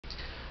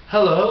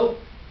Hello,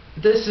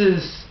 this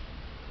is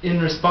in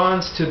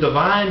response to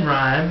Divine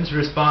Rhymes'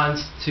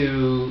 response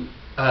to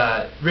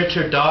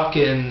Richard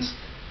Dawkins'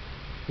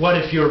 What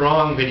If You're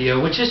Wrong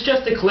video, which is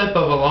just a clip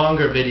of a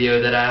longer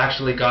video that I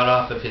actually got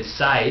off of his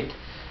site.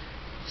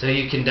 So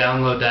you can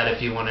download that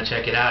if you want to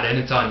check it out, and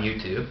it's on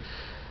YouTube.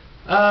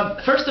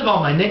 First of all,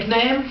 my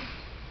nickname,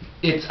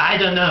 it's I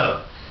don't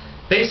know.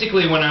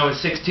 Basically, when I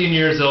was 16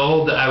 years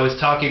old, I was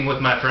talking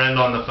with my friend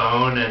on the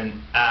phone and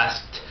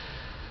asked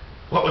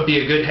what would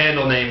be a good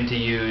handle name to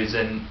use,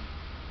 and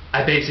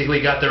I basically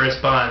got the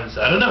response,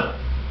 I don't know.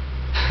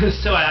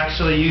 So I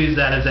actually used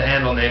that as a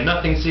handle name.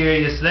 Nothing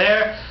serious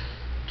there,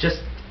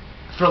 just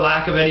for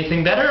lack of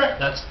anything better,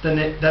 that's the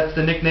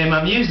nickname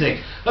I'm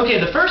using. Okay,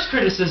 the first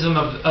criticism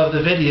of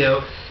the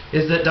video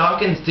is that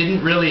Dawkins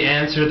didn't really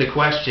answer the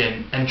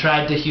question and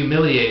tried to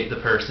humiliate the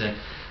person.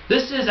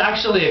 This is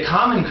actually a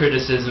common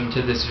criticism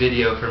to this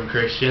video from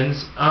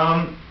Christians.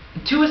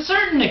 To a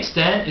certain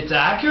extent, it's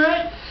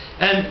accurate,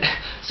 and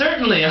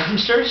certainly I'm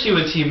sure she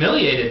was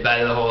humiliated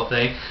by the whole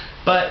thing,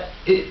 but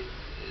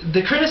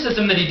the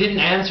criticism that he didn't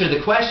answer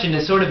the question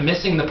is sort of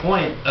missing the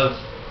point of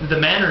the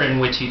manner in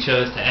which he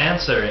chose to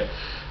answer it.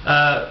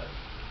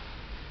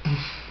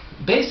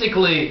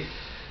 Basically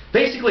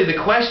the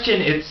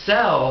question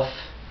itself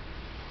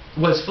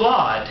was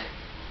flawed,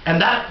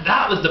 and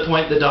that was the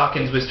point that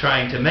Dawkins was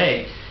trying to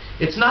make.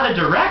 It's not a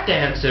direct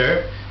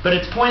answer, but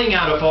it's pointing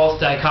out a false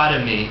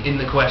dichotomy in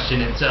the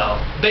question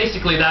itself.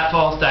 Basically, that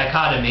false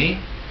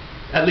dichotomy,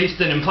 at least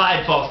an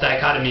implied false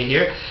dichotomy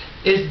here,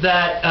 is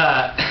that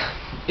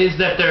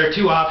there are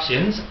two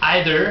options.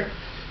 Either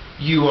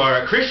you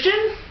are a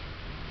Christian,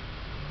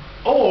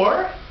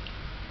 or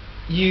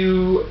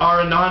you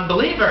are a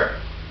non-believer.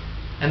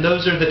 And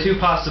those are the two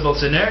possible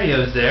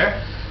scenarios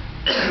there.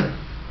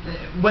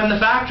 When the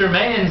fact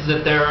remains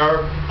that there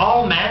are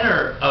all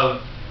manner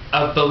of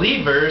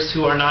believers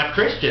who are not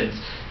Christians.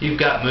 You've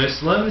got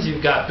Muslims,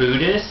 you've got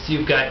Buddhists,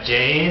 you've got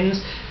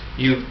Jains,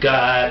 you've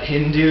got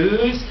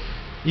Hindus,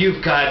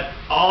 you've got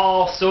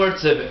all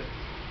sorts of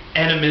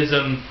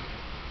animism,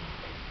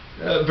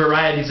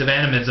 varieties of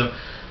animism.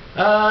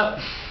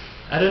 I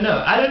don't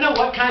know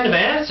what kind of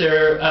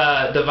answer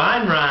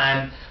Divine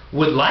Rhyme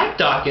would like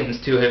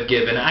Dawkins to have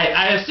given.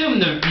 I assume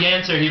the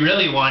answer he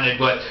really wanted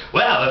was,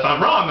 well, if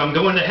I'm wrong, I'm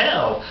going to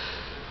hell.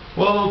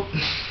 Well,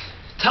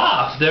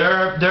 tough. There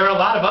are a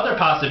lot of other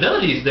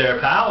possibilities there,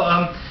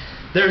 pal.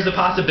 There's a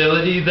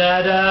possibility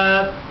that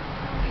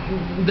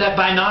that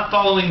by not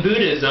following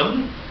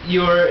Buddhism,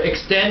 you're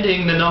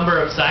extending the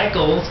number of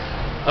cycles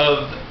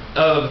of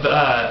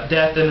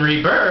death and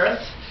rebirth,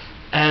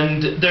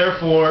 and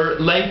therefore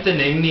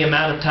lengthening the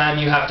amount of time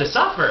you have to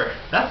suffer.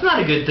 That's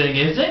not a good thing,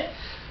 is it?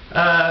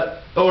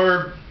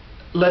 Or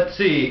let's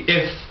see,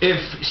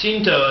 if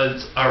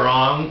Shintos are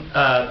wrong,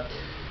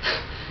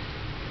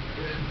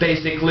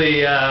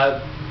 basically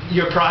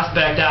your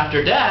prospect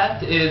after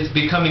death is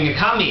becoming a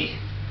kami.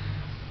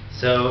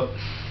 So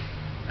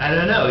I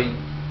don't know.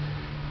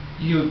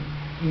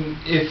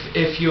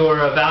 If you're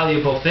a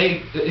valuable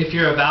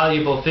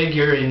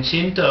figure in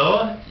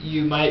Shinto,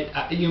 you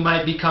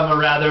might become a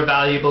rather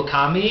valuable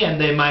kami, and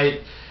they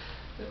might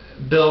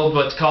build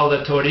what's called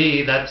a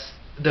torii. That's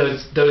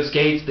those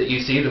gates that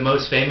you see. The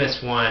most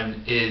famous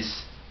one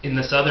is in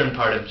the southern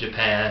part of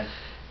Japan,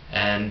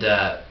 and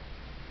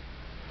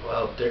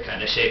well, they're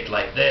kind of shaped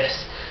like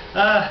this.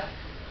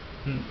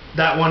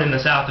 That one in the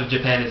south of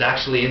Japan is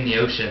actually in the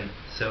ocean,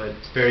 so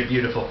it's very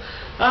beautiful.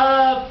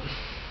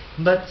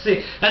 Let's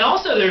see. And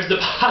also there's the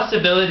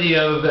possibility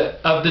of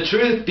the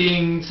truth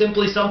being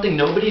simply something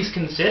nobody's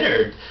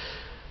considered.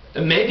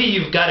 Maybe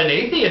you've got an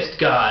atheist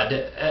God.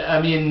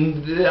 I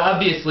mean,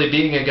 obviously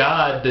being a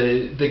God,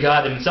 the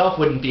God himself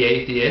wouldn't be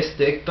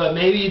atheistic, but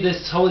maybe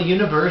this whole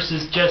universe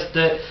is just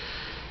a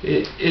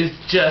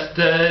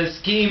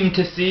scheme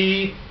to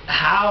see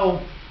how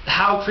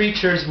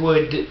creatures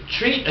would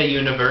treat a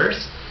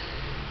universe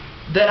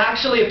that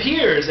actually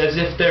appears as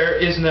if there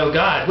is no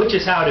God, which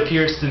is how it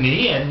appears to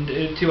me and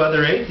to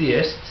other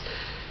atheists.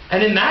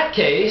 And in that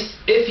case,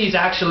 if he's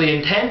actually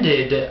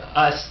intended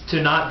us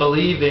to not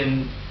believe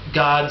in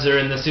gods or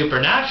in the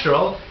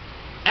supernatural,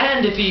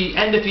 and if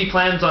he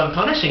plans on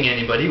punishing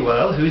anybody,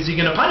 well, who's he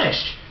going to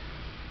punish?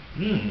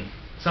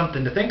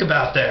 Something to think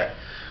about there.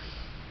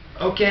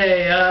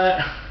 Okay,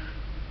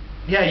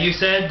 yeah, you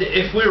said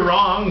if we're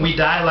wrong, we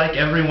die like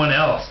everyone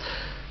else.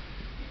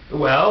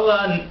 Well,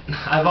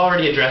 I've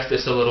already addressed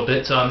this a little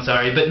bit, so I'm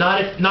sorry, but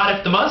not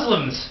if the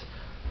Muslims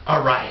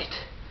are right.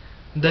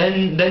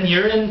 Then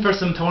you're in for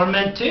some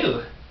torment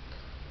too.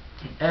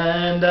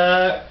 And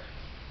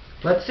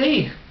let's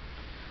see.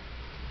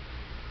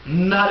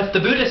 Not if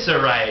the Buddhists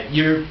are right.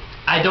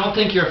 I don't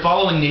think you're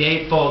following the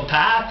Eightfold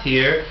Path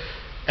here,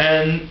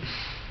 and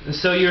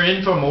so you're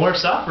in for more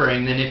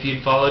suffering than if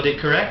you'd followed it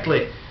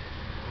correctly.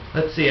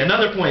 Let's see,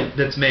 another point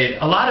that's made.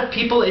 A lot of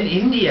people in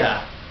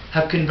India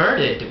have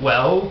converted.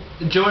 Well,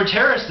 George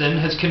Harrison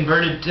has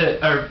converted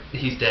to, or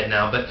he's dead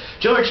now, but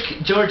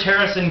George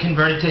Harrison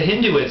converted to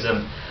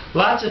Hinduism.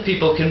 Lots of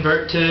people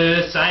convert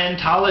to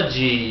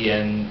Scientology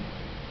and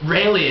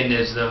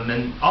Raelianism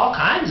and all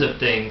kinds of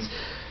things.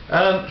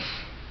 The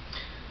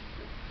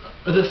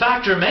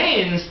fact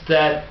remains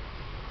that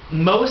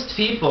most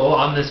people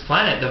on this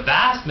planet, the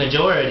vast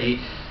majority,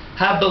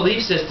 have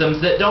belief systems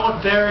that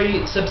don't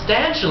vary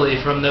substantially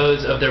from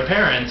those of their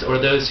parents or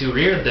those who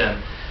reared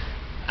them.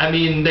 I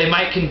mean, they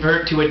might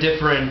convert to a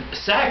different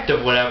sect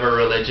of whatever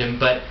religion,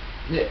 but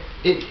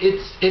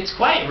it's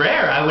quite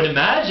rare. I would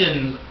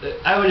imagine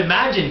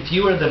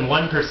fewer than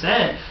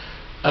 1%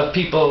 of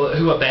people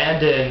who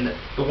abandon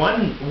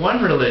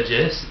one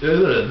religion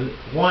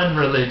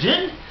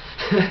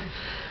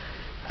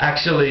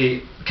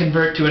actually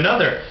convert to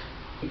another.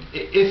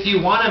 If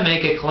you want to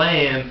make a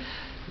claim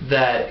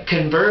that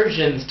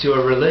conversions to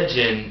a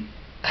religion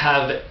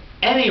have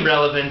any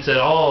relevance at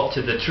all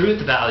to the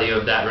truth value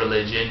of that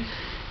religion,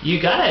 you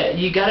gotta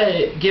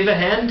give a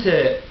hand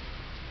to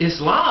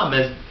Islam,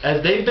 as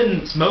they've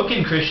been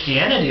smoking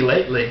Christianity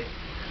lately.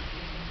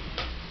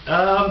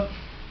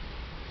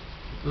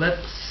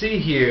 Let's see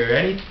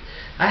here.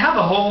 I have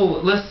a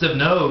whole list of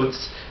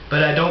notes,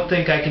 but I don't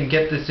think I can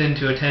get this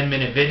into a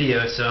 10-minute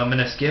video, so I'm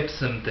gonna skip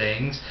some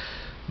things.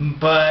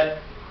 But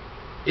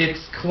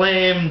it's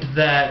claimed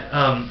that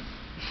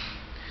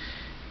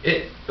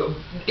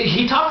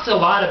he talks a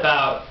lot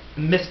about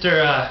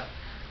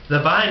the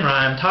Vine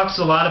Rhyme talks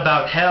a lot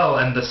about hell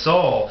and the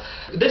soul.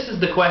 This is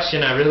the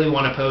question I really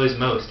want to pose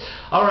most.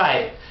 All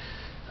right,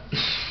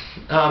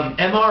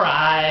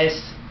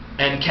 MRIs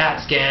and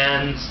CAT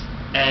scans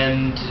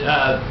and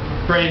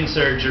brain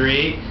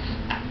surgery,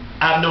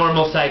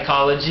 abnormal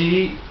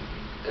psychology,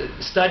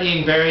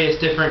 studying various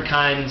different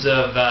kinds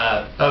of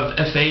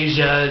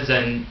aphasias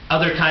and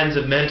other kinds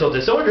of mental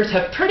disorders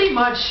have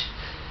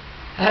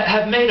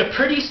made a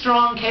pretty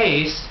strong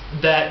case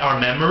that our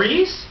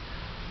memories,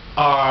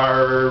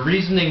 our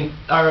reasoning,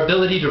 our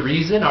ability to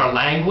reason, our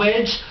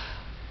language,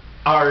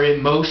 our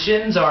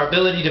emotions, our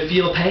ability to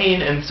feel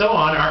pain, and so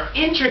on, are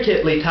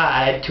intricately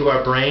tied to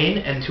our brain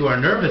and to our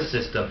nervous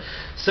system.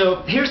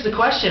 So here's the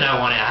question I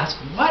want to ask: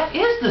 what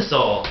is the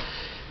soul?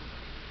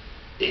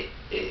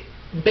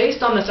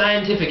 Based on the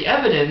scientific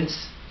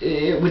evidence,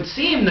 it would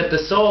seem that the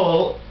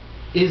soul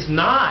is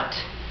not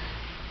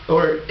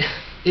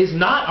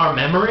our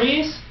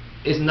memories,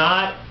 is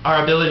not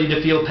our ability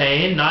to feel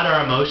pain, not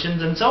our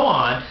emotions, and so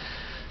on.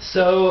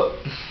 So,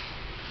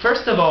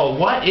 first of all,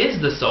 what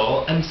is the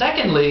soul? And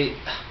secondly,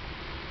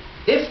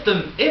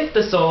 if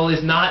the soul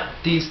is not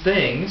these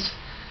things,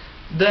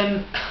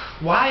 then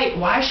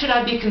why should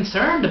I be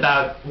concerned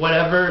about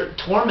whatever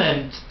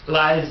torment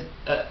lies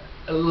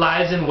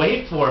in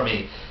wait for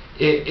me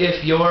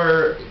if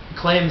your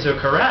claims are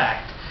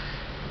correct?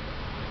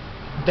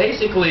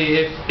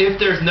 Basically, if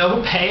there's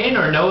no pain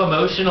or no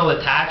emotional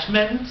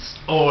attachments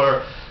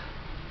or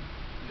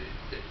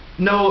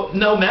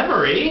no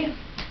memory,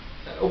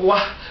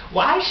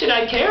 why should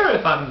I care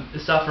if I'm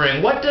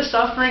suffering? What does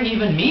suffering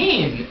even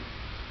mean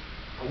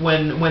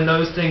when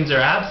those things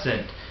are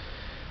absent?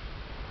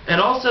 And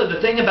also,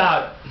 the thing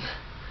about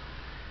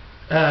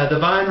the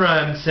Vine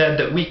Rhyme said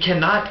that we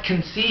cannot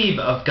conceive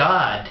of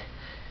God,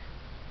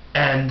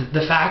 and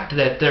the fact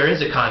that there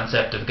is a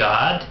concept of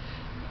God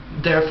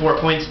therefore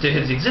points to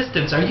his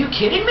existence. Are you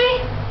kidding me?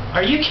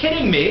 Are you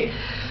kidding me?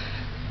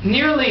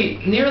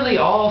 Nearly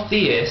all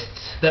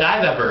theists that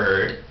I've ever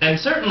heard, and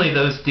certainly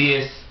those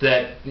theists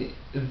that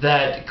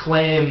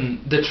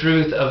claim the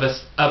truth of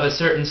a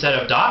certain set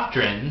of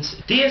doctrines,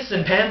 theists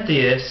and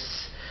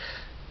pantheists,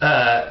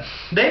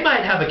 they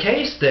might have a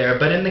case there,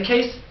 but in the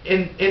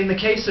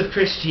case of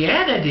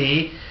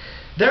Christianity,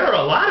 there are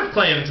a lot of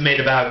claims made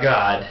about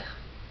God.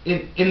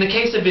 In the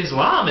case of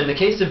Islam, in the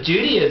case of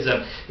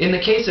Judaism, in the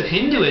case of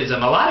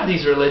Hinduism, a lot of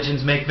these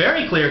religions make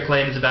very clear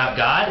claims about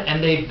God,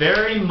 and they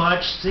very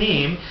much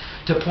seem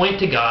to point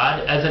to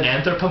God as an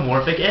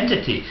anthropomorphic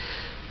entity.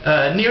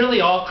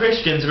 Nearly all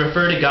Christians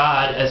refer to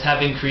God as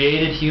having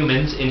created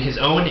humans in his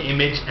own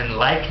image and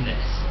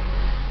likeness.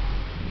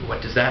 What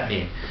does that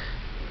mean?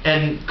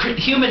 And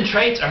human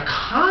traits are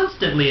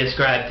constantly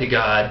ascribed to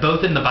God,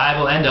 both in the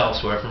Bible and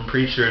elsewhere, from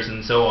preachers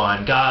and so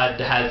on. God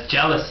has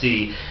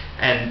jealousy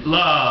and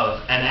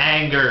love and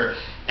anger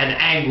and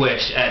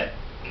anguish at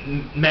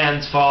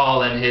man's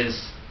fall and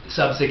his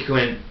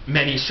subsequent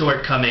many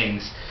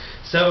shortcomings.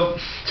 So,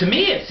 to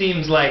me it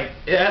seems like,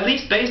 at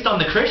least based on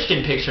the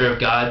Christian picture of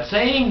God,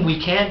 saying we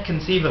can't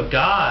conceive of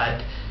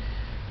God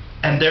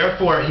and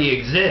therefore he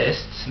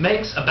exists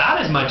makes about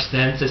as much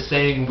sense as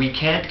saying we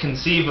can't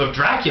conceive of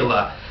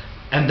Dracula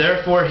and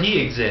therefore he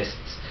exists.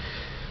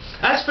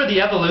 As for the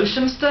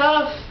evolution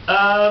stuff,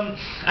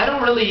 I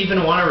don't really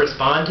even want to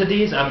respond to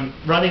these. I'm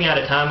running out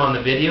of time on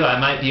the video. I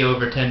might be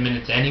over 10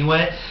 minutes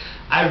anyway.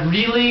 I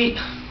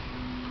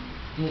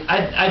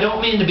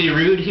don't mean to be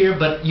rude here,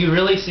 but you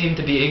really seem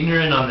to be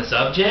ignorant on the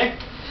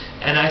subject.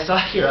 And I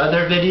saw your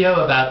other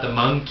video about the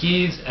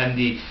monkeys and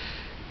the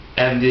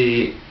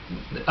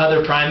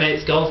other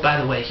primate skulls. By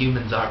the way,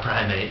 humans are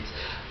primates.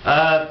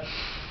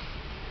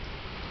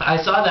 I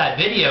saw that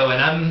video,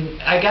 and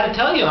I gotta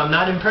tell you, I'm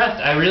not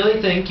impressed. I really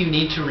think you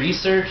need to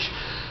research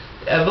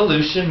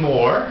evolution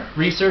more,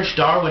 research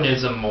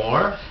Darwinism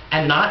more,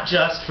 and not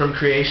just from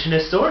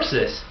creationist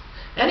sources.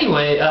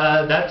 Anyway,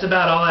 that's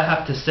about all I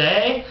have to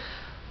say.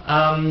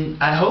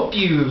 I hope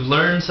you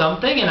learned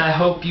something, and I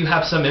hope you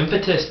have some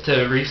impetus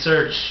to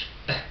research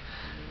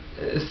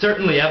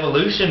certainly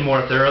evolution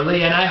more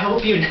thoroughly, and I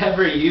hope you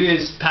never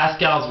use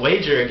Pascal's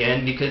wager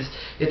again, because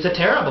it's a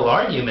terrible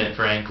argument,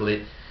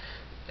 frankly.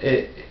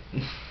 It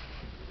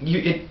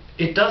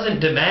doesn't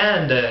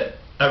demand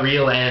a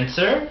real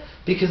answer,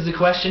 because the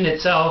question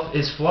itself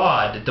is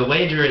flawed. The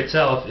wager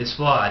itself is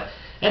flawed.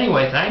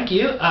 Anyway, thank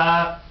you.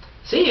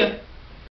 See you.